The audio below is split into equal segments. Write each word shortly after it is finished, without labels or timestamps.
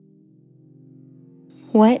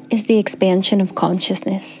What is the expansion of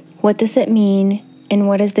consciousness? What does it mean, and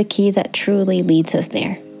what is the key that truly leads us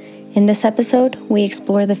there? In this episode, we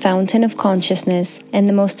explore the fountain of consciousness and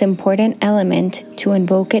the most important element to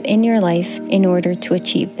invoke it in your life in order to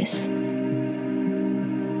achieve this.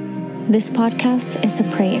 This podcast is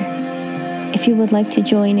a prayer. If you would like to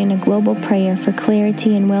join in a global prayer for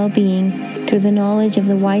clarity and well-being through the knowledge of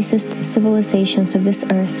the wisest civilizations of this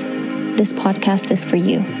earth, this podcast is for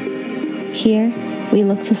you. Here, we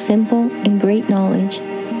look to simple and great knowledge,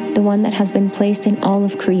 the one that has been placed in all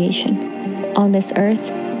of creation, on this earth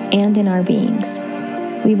and in our beings.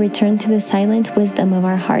 We return to the silent wisdom of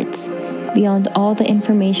our hearts, beyond all the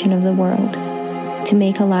information of the world, to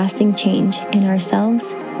make a lasting change in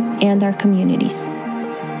ourselves and our communities.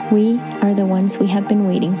 We are the ones we have been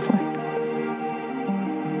waiting for.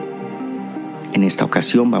 En esta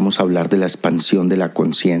ocasión vamos a hablar de la expansión de la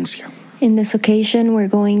conciencia. In this occasion, we're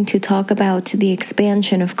going to talk about the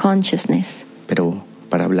expansion of consciousness. Pero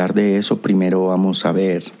para hablar de eso, primero vamos a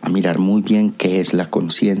mirar muy bien qué es la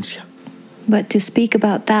conciencia. But to speak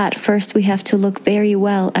about that, first we have to look very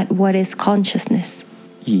well at what is consciousness.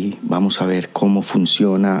 Y vamos a ver cómo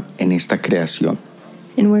funciona en esta creación.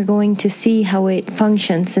 And we're going to see how it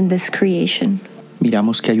functions in this creation.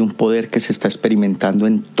 Miramos que hay un poder que se está experimentando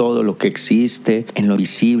en todo lo que existe, en lo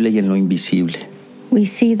visible y en lo invisible. We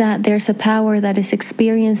see that there's a power that is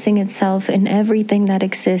experiencing itself in everything that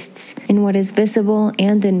exists, in what is visible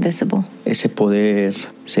and invisible. Ese poder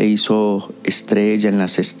se hizo estrella en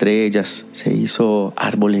las estrellas, se hizo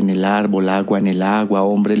árbol en el árbol, agua en el agua,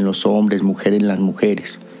 hombre en los hombres, mujer en las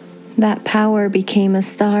mujeres. That power became a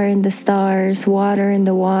star in the stars, water in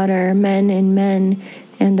the water, men in men,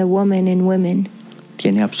 and a woman in women.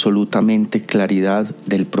 Tiene absolutamente claridad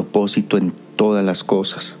del propósito en todas las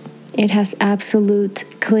cosas. It has absolute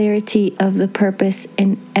clarity of the purpose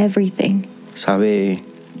in everything. Sabe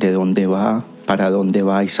de dónde va, para dónde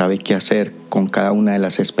va y sabe qué hacer con cada una de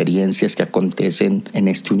las experiencias que acontecen en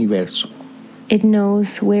este universo. It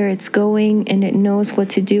knows where it's going, and it knows what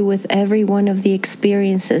to do with every one of the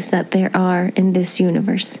experiences that there are in this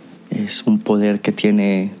universe. Es un poder que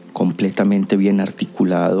tiene completamente bien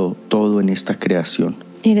articulado todo en esta creación.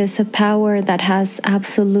 It is a power that has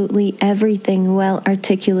absolutely everything well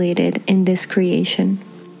articulated in this creation.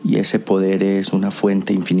 Y ese poder es una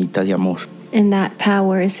fuente infinita de amor. And that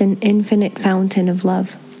power is an infinite fountain of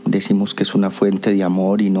love. Decimos que es una fuente de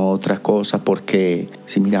amor y no otra cosa porque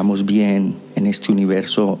si miramos bien en este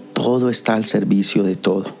universo, todo está al servicio de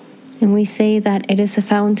todo. And we say that it is a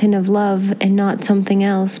fountain of love and not something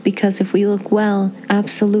else because if we look well,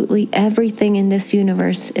 absolutely everything in this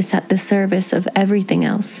universe is at the service of everything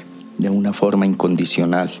else. De una forma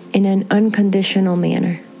incondicional. In an unconditional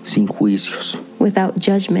manner. Sin juicios. Without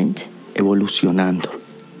judgment. Evolucionando.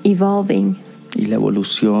 Evolving. Y la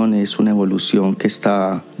evolución es una evolución que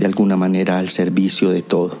está de alguna manera al servicio de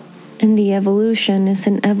todo. And the evolution is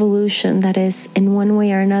an evolution that is in one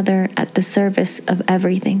way or another at the service of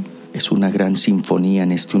everything. Es una gran sinfonía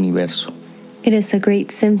en este universo. It is a great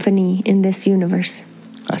symphony in this universe.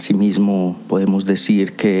 Asimismo, podemos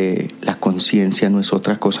decir que la conciencia no es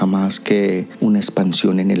otra cosa más que una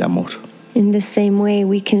expansión en el amor. In the same way,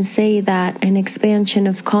 we can say that an expansion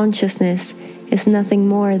of consciousness is nothing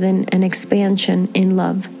more than an expansion in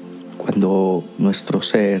love. Cuando nuestro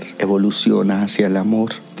ser evoluciona hacia el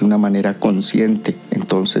amor de una manera consciente,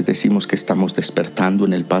 entonces decimos que estamos despertando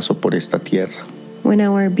en el paso por esta tierra. When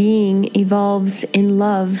our being evolves in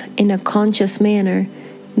love in a conscious manner,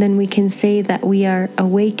 then we can say that we are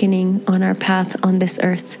awakening on our path on this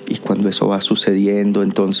earth. Y cuando eso va sucediendo,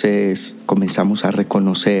 entonces comenzamos a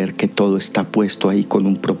reconocer que todo está puesto ahí con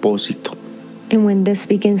un propósito. And when this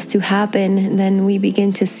begins to happen, then we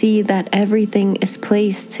begin to see that everything is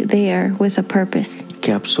placed there with a purpose.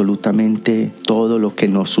 Que absolutamente todo lo que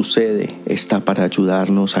nos sucede está para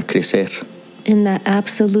ayudarnos a crecer. And that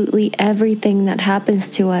absolutely everything that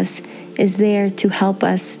happens to us is there to help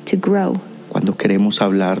us to grow. Cuando queremos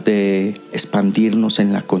hablar de expandirnos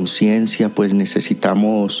en la conciencia, pues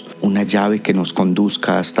necesitamos una llave que nos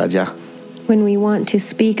conduzca hasta allá. When we want to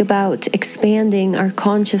speak about expanding our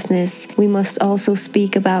consciousness, we must also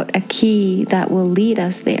speak about a key that will lead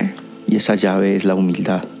us there. Y esa llave es la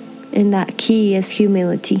humildad. And that key is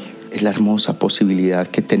humility. Es la hermosa posibilidad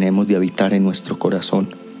que tenemos de habitar en nuestro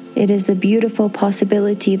corazón. It is the beautiful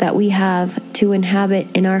possibility that we have to inhabit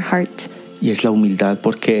in our heart. Y es la humildad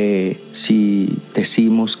porque si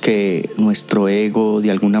decimos que nuestro ego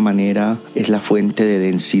de alguna manera es la fuente de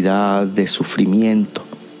densidad, de sufrimiento,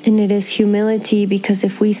 And it is humility because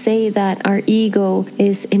if we say that our ego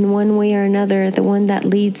is in one way or another the one that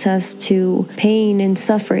leads us to pain and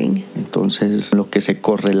suffering, entonces lo que se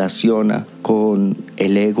correlaciona con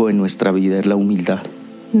el ego en nuestra vida es la humildad.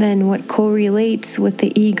 then what correlates with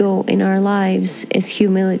the ego in our lives is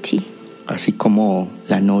humility. Así como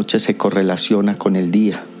la noche se correlaciona con el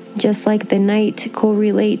día, Just like the night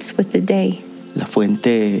correlates with the day, la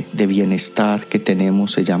fuente de bienestar que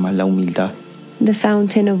tenemos se llama la humildad. the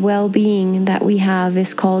fountain of well-being that we have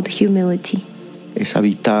is called humility. Es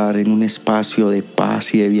habitar en un espacio de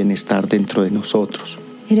paz y de bienestar dentro de nosotros.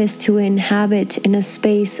 It is to inhabit in a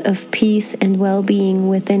space of peace and well-being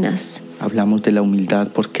within us. Hablamos de la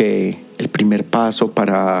humildad porque el primer paso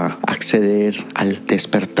para acceder al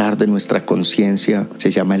despertar de nuestra conciencia se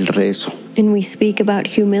llama el rezo. And we speak about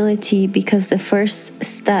humility because the first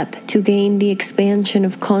step to gain the expansion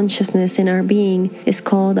of consciousness in our being is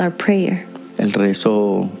called our prayer. El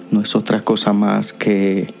rezo no es otra cosa más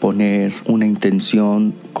que poner una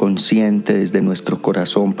intención consciente desde nuestro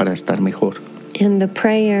corazón para estar mejor. And the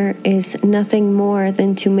prayer is nothing more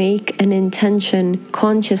than to make an intention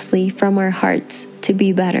consciously from our hearts to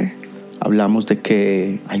be better. Hablamos de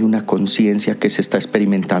que hay una conciencia que se está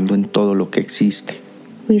experimentando en todo lo que existe.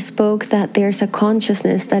 We spoke that there's a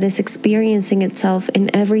consciousness that is experiencing itself in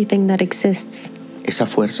everything that exists. Esa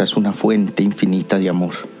fuerza es una fuente infinita de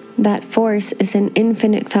amor. That force is an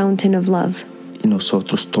infinite fountain of love, Y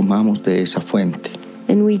nosotros tomamos de esa fuente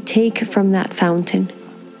and we take from that fountain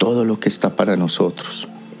todo lo que está para nosotros.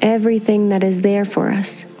 everything that is there for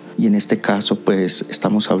us. Y en este caso, pues,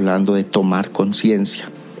 estamos hablando de tomar conciencia.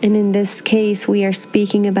 And in this case, we are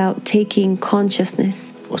speaking about taking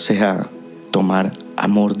consciousness, O sea, tomar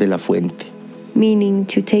amor de la fuente. meaning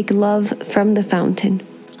to take love from the fountain.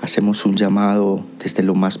 Hacemos un llamado desde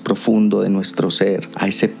lo más profundo de nuestro ser a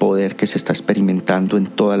ese poder que se está experimentando en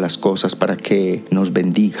todas las cosas para que nos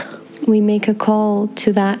bendiga. We make a call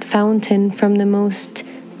to that fountain from the most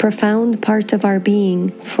profound part of our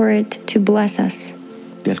being for it to bless us.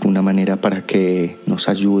 De alguna manera para que nos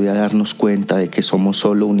ayude a darnos cuenta de que somos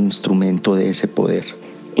solo un instrumento de ese poder.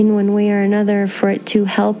 In one way or another, for it to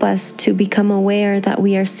help us to become aware that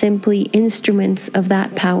we are simply instruments of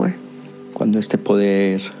that power. Cuando este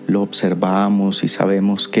poder lo observamos y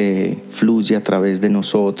sabemos que fluye a través de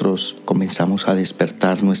nosotros, comenzamos a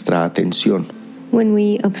despertar nuestra atención. When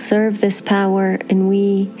we observe this power and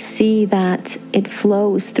we see that it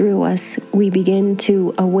flows through us, we begin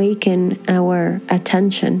to awaken our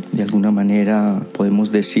attention. De alguna manera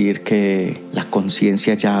podemos decir que la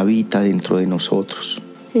conciencia ya habita dentro de nosotros.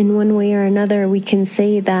 In one way or another, we can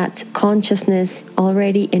say that consciousness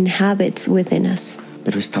already inhabits within us.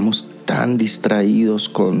 Pero estamos tan distraídos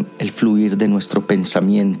con el fluir de nuestro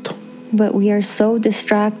pensamiento, But we are so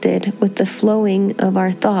distracted with the flowing of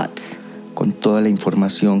our thoughts, con toda la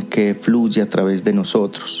información que fluye a través de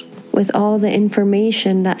nosotros, with all the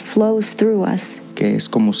information that flows through us, que es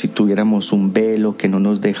como si tuviéramos un velo que no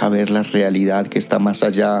nos deja ver la realidad que está más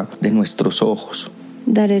allá de nuestros ojos.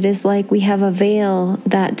 that it is like we have a veil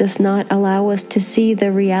that does not allow us to see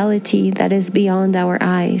the reality that is beyond our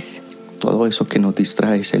eyes. Todo eso que nos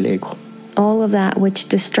distrae es el ego, All of that which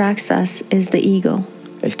distracts us is the ego,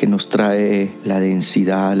 el que nos trae la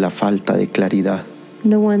densidad, la falta de claridad.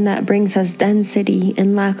 the one that brings us density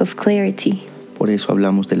and lack of clarity, Por eso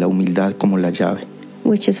hablamos de la humildad como la llave.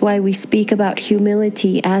 which is why we speak about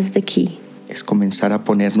humility as the key. Es comenzar a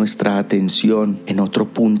poner nuestra atención en otro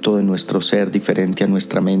punto de nuestro ser diferente a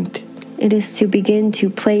nuestra mente. It is to begin to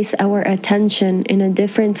place our attention in a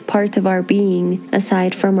different part of our being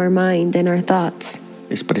aside from our mind and our thoughts.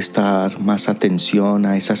 Es prestar más atención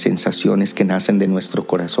a esas sensaciones que nacen de nuestro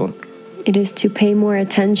corazón. It is to pay more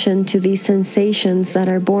attention to these sensations that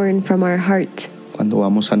are born from our heart. Cuando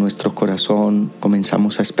vamos a nuestro corazón,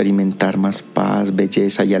 comenzamos a experimentar más paz,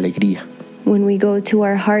 belleza y alegría. When we go to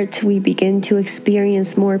our heart, we begin to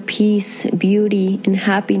experience more peace, beauty, and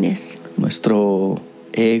happiness. Nuestro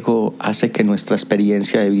ego hace que nuestra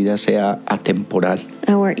experiencia de vida sea atemporal.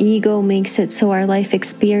 Our ego makes it so our life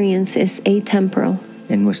experience is atemporal.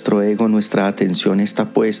 En nuestro ego, nuestra atención está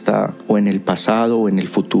puesta o en el pasado o en el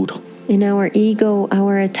futuro. In our ego,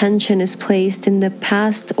 our attention is placed in the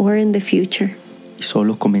past or in the future. Y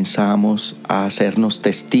solo comenzamos a hacernos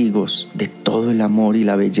testigos de todo el amor y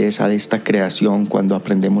la belleza de esta creación cuando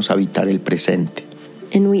aprendemos a habitar el presente.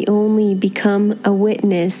 And we only become a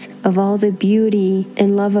witness of all the beauty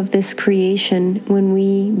and love of this creation when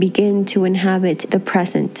we begin to inhabit the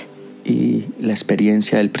present. Y la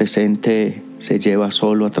experiencia del presente se lleva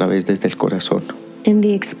solo a través desde el corazón. And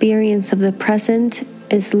the experience of the present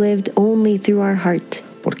is lived only through our heart.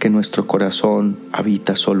 porque nuestro corazón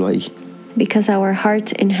habita solo ahí, because our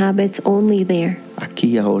heart inhabits only there,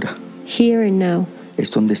 aquí y ahora. here and now, Es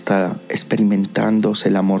donde está experimentándose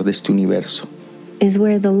el amor de este universo, is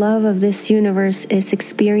where the love of this universe is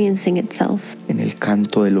experiencing itself, en el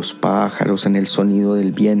canto de los pájaros, en el sonido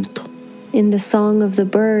del viento, in the song of the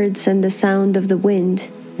birds and the sound of the wind,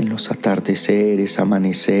 en los atardeceres,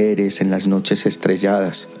 amaneceres, en las noches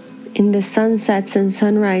estrelladas, in the sunsets and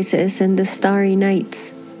sunrises and the starry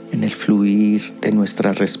nights, en el fluir de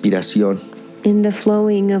nuestra respiración, in the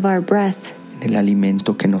flowing of our breath, en el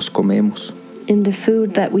alimento que nos comemos, in the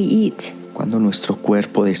food that we eat, cuando nuestro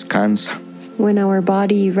cuerpo descansa when our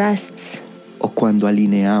body rests, o cuando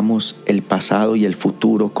alineamos el pasado y el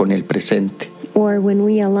futuro con el presente. or when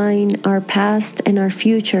we align our past and our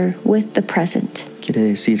future with the present. Quiere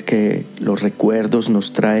decir que los recuerdos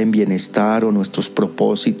nos traen bienestar o nuestros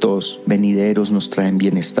propósitos venideros nos traen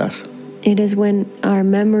bienestar. It is when our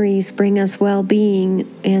memories bring us well-being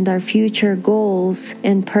and our future goals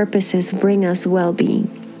and purposes bring us well-being.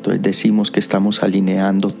 Entonces decimos que estamos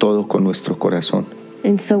alineando todo con nuestro corazón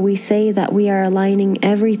And so we say that we are aligning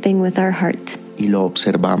everything with our heart, y lo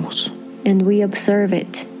observamos. and we observe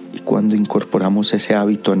it. Y cuando incorporamos ese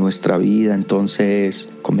hábito a nuestra vida, entonces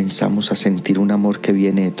comenzamos a sentir un amor que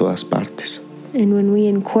viene de todas partes. And when we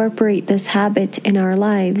incorporate this habit in our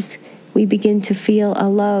lives, we begin to feel a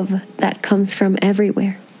love that comes from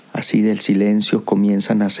everywhere. Así del silencio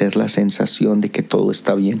comienza a nacer la sensación de que todo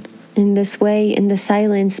está bien. In this way, in the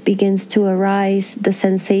silence begins to arise the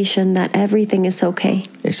sensation that everything is okay.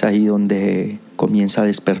 Es ahí donde comienza a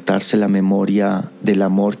despertarse la memoria del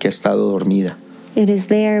amor que ha estado dormida. It is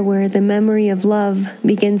there where the memory of love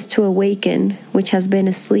begins to awaken, which has been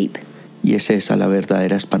asleep. Y es esa la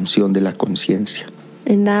verdadera expansión de la conciencia.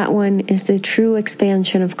 And that one is the true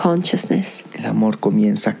expansion of consciousness. El amor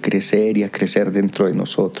comienza a crecer y a crecer dentro de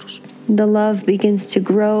nosotros. The love begins to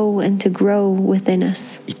grow and to grow within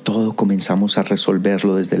us. Y todo comenzamos a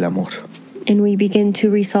resolverlo desde el amor. And we begin to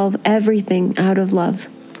resolve everything out of love.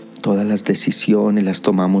 Todas las decisiones las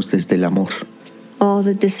tomamos desde el amor. All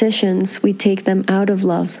the decisions, we take them out of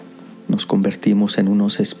love. Nos convertimos en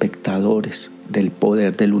unos espectadores del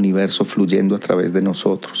poder del universo fluyendo a través de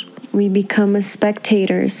nosotros. We become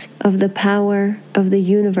spectators of the power of the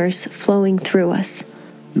universe flowing through us.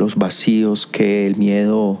 Los vacíos que el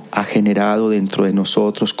miedo ha generado dentro de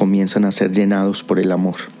nosotros comienzan a ser llenados por el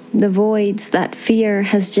amor. The voids that fear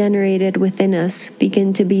has generated within us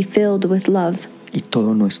begin to be filled with love. Y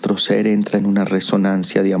todo nuestro ser entra en una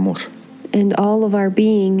resonancia de amor, And all of our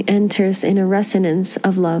being enters in a resonance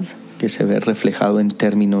of love, que se ve reflejado en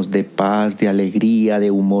términos de paz, de alegría, de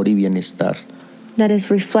humor y bienestar. that is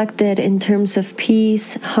reflected in terms of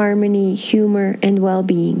peace, harmony, humor, and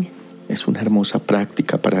well-being. Es una hermosa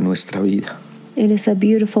práctica para nuestra vida. It is a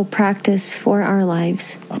beautiful practice for our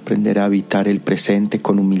lives, Aprender a habitar el presente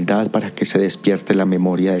con humildad para que se despierte la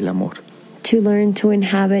memoria del amor. to learn to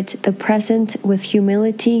inhabit the present with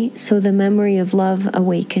humility so the memory of love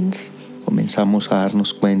awakens. Comenzamos a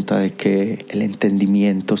darnos cuenta de que el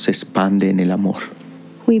entendimiento se expande en el amor.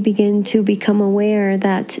 We begin to become aware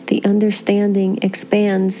that the understanding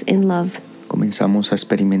expands in love. Comenzamos a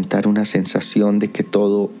experimentar una sensación de que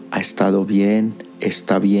todo ha estado bien,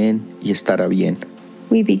 está bien y estará bien.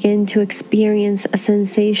 We begin to experience a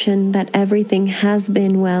sensation that everything has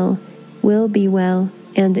been well, will be well,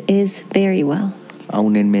 and is very well,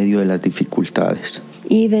 Aún en medio de las dificultades.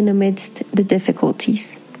 even amidst the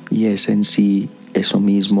difficulties. Y es en sí eso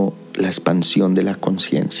mismo la expansión de la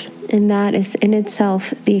conciencia. And that is in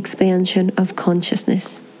itself the expansion of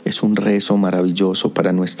consciousness. Es un rezo maravilloso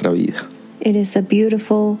para nuestra vida, It is a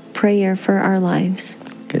beautiful prayer for our lives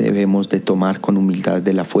que debemos de tomar con humildad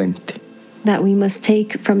de la fuente. that we must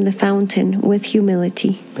take from the fountain with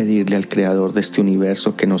humility, Pedirle al Creador de este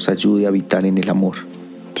universo que nos ayude a habitar en el amor.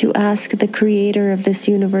 to ask the Creator of this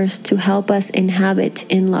universe to help us inhabit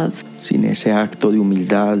in love. Sin ese acto de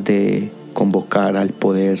humildad de convocar al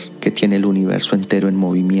poder que tiene el universo entero en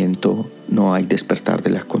movimiento, no hay despertar de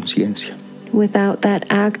la conciencia. Without that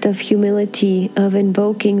act of humility, of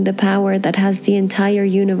invoking the power that has the entire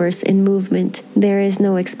universe in movement, there is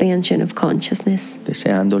no expansion of consciousness.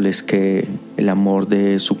 Deseándoles que el amor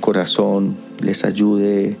de su corazón les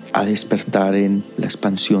ayude a despertar en la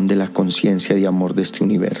expansión de la conciencia de amor de este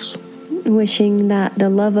universo. Wishing that the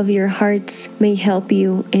love of your hearts may help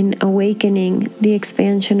you in awakening the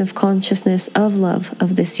expansion of consciousness of love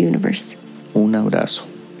of this universe. Un abrazo.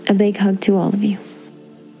 A big hug to all of you.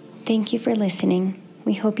 Thank you for listening.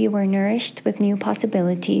 We hope you were nourished with new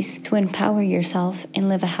possibilities to empower yourself and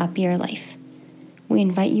live a happier life. we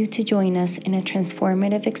invite you to join us in a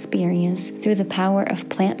transformative experience through the power of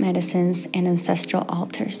plant medicines and ancestral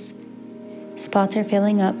altars. Spots are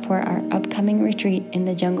filling up for our upcoming retreat in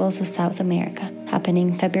the jungles of South America,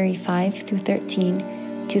 happening February 5 through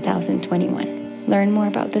 13, 2021. Learn more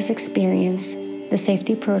about this experience, the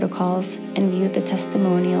safety protocols, and view the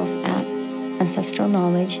testimonials at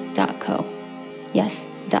ancestralknowledge.co. Yes,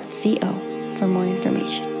 .co for more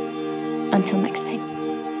information. Until next time.